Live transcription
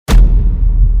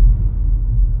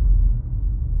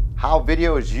How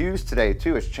video is used today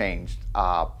too has changed.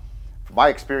 From my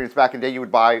experience back in the day, you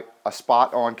would buy a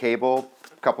spot on cable,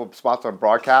 a couple of spots on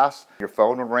broadcast, your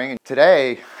phone would ring.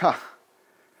 Today,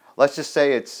 let's just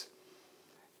say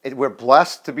we're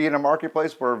blessed to be in a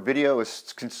marketplace where video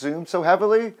is consumed so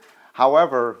heavily.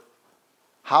 However,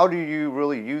 how do you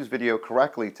really use video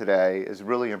correctly today is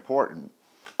really important.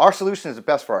 Our solution is the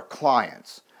best for our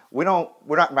clients. We're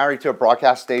not married to a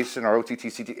broadcast station or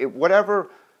OTT, CT, whatever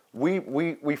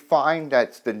we find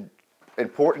that's been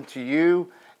important to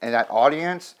you and that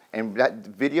audience and that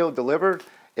video delivered.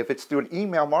 If it's through an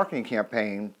email marketing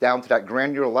campaign down to that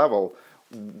granular level,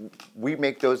 we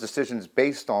make those decisions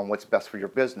based on what's best for your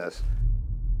business.